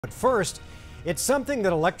But first, it's something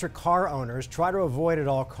that electric car owners try to avoid at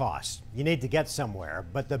all costs. You need to get somewhere,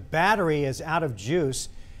 but the battery is out of juice,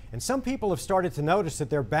 and some people have started to notice that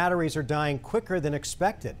their batteries are dying quicker than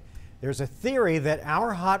expected. There's a theory that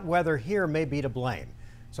our hot weather here may be to blame.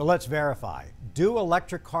 So let's verify. Do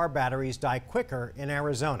electric car batteries die quicker in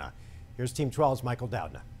Arizona? Here's Team 12's Michael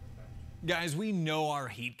Doudna. Guys, we know our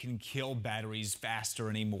heat can kill batteries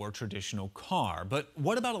faster in a more traditional car, but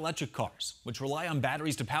what about electric cars, which rely on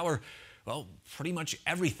batteries to power, well, pretty much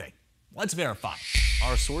everything? Let's verify.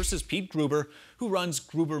 Our source is Pete Gruber, who runs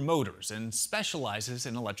Gruber Motors and specializes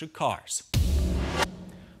in electric cars.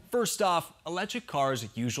 First off, electric cars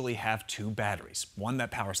usually have two batteries, one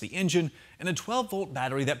that powers the engine and a 12-volt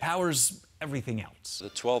battery that powers everything else. The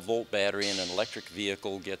 12-volt battery in an electric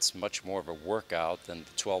vehicle gets much more of a workout than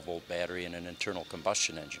the 12-volt battery in an internal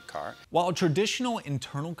combustion engine car. While a traditional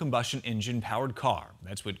internal combustion engine powered car,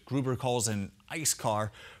 that's what Gruber calls an ICE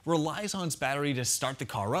car, relies on its battery to start the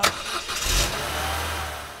car up,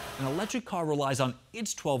 an electric car relies on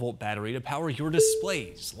its 12-volt battery to power your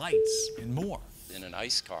displays, lights, and more. In an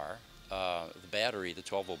ICE car, the battery, the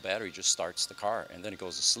 12-volt battery, just starts the car and then it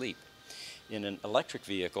goes to sleep. In an electric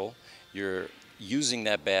vehicle, you're using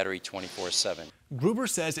that battery 24/7. Gruber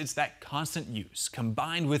says it's that constant use,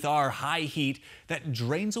 combined with our high heat, that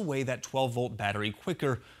drains away that 12-volt battery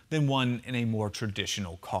quicker than one in a more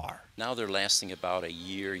traditional car. Now they're lasting about a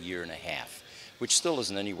year, year and a half, which still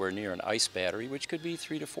isn't anywhere near an ICE battery, which could be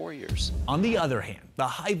 3 to 4 years. On the other hand, the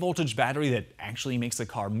high voltage battery that actually makes the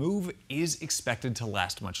car move is expected to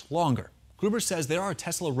last much longer. Gruber says there are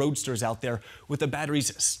Tesla Roadsters out there with the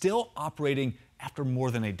batteries still operating after more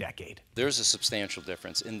than a decade. There's a substantial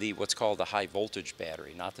difference in what's called the high voltage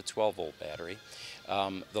battery, not the 12-volt battery.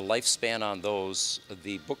 The lifespan on those,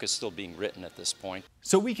 the book is still being written at this point.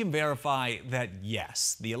 So we can verify that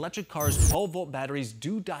yes, the electric car's 12-volt batteries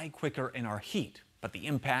do die quicker in our heat, but the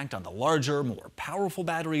impact on the larger, more powerful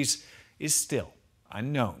batteries is still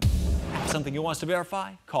unknown. Have something you want us to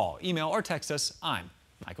verify? Call, email, or text us. I'm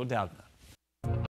Michael Doudna.